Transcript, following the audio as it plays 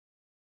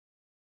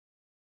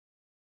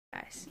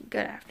guys,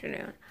 good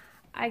afternoon.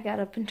 I got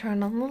up and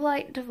turned on the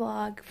light to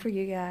vlog for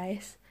you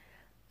guys.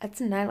 It's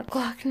 9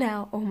 o'clock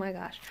now. Oh my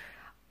gosh.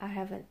 I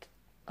haven't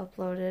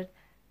uploaded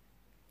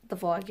the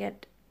vlog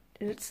yet.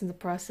 It's in the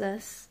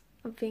process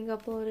of being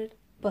uploaded.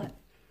 But,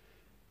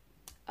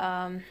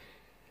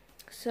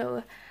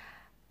 so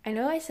I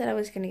know I said I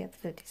was going to get the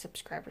 50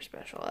 subscriber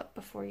special up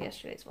before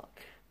yesterday's vlog,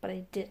 but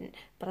I didn't.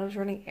 But I was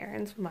running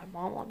errands with my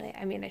mom all day.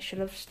 I mean, I should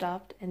have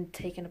stopped and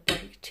taken a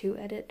break to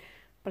edit,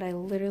 but I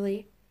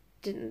literally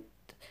didn't,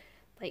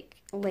 like,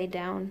 lay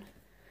down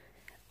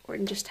or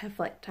just have,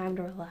 like, time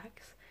to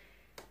relax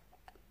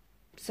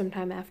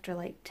sometime after,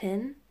 like,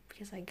 10,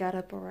 because I got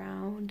up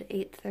around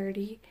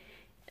 8:30,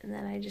 and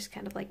then I just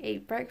kind of, like,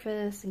 ate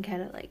breakfast and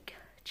kind of, like,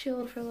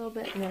 chilled for a little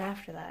bit, and then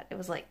after that, it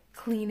was, like,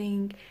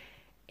 cleaning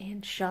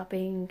and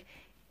shopping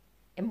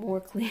and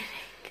more cleaning.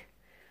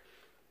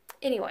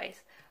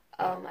 Anyways,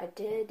 I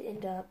did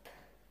end up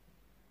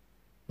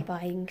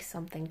buying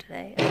something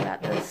today. I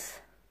got this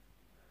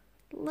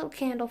little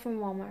candle from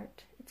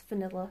Walmart. It's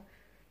vanilla.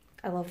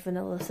 I love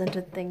vanilla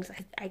scented things.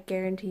 I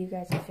guarantee you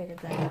guys have figured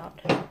that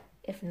out.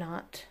 If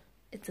not,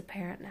 it's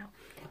apparent now.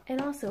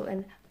 And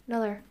also,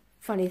 another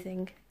funny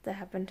thing that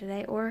happened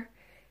today, or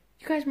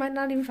you guys might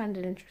not even find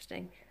it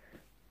interesting,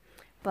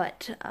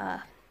 but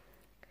it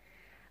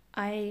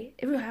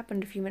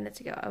happened a few minutes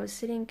ago. I was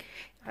sitting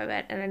in my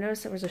bed and I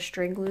noticed there was a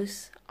string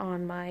loose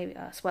on my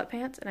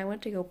sweatpants, and I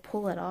went to go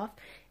pull it off,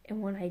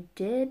 and when I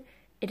did,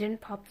 it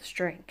didn't pop the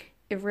string.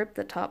 It ripped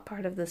the top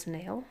part of this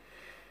nail.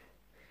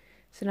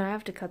 So now I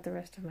have to cut the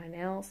rest of my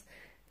nails,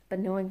 but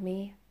knowing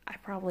me, I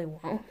probably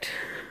won't.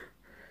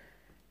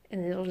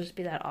 And it'll just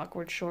be that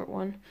awkward short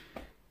one.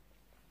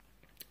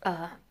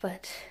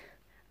 But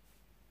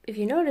if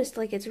you noticed,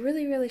 like, it's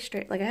really, really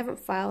straight. Like, I haven't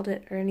filed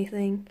it or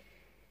anything.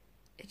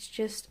 It's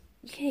just,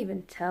 you can't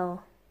even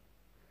tell.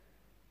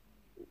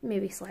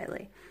 Maybe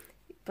slightly.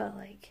 But,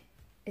 like,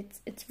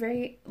 it's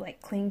very,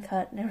 like, clean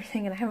cut and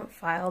everything, and I haven't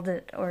filed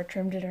it or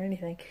trimmed it or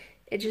anything.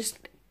 It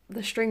just,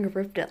 the string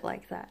ripped it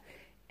like that.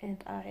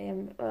 And I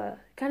am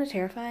kind of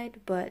terrified,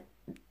 but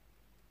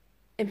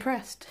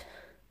impressed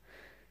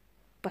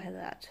by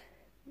that.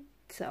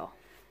 So,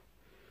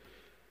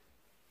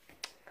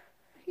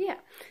 yeah.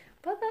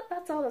 But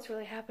that's all that's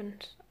really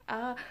happened.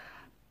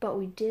 But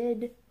we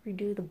did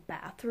redo the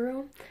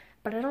bathroom.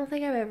 But I don't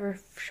think I've ever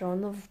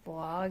shown the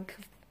vlog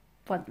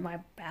what my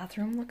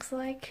bathroom looks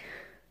like.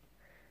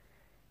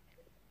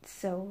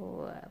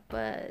 So,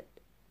 but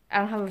I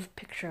don't have a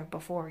picture of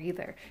before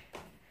either.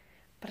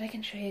 But I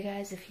can show you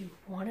guys if you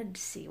wanted to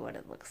see what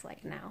it looks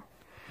like now.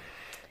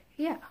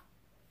 Yeah.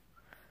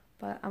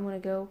 But I'm gonna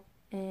go,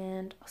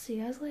 and I'll see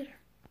you guys later.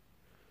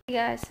 Hey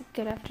guys,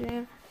 good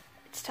afternoon.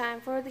 It's time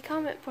for the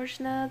comment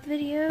portion of the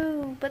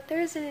video, but there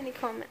isn't any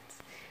comments.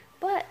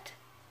 But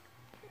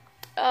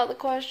the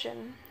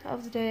question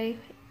of the day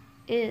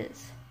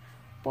is,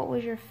 what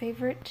was your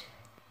favorite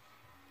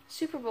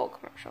Super Bowl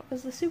commercial?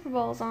 Because the Super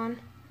Bowl is on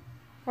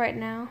right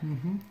now.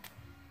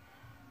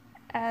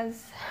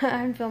 As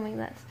I'm filming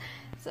this.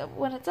 So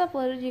when it's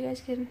uploaded, you guys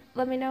can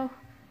let me know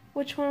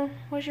which one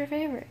was your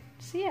favorite.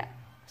 So yeah,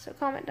 so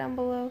comment down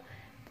below.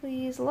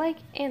 Please like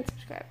and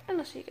subscribe, and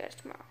I'll see you guys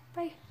tomorrow.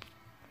 Bye.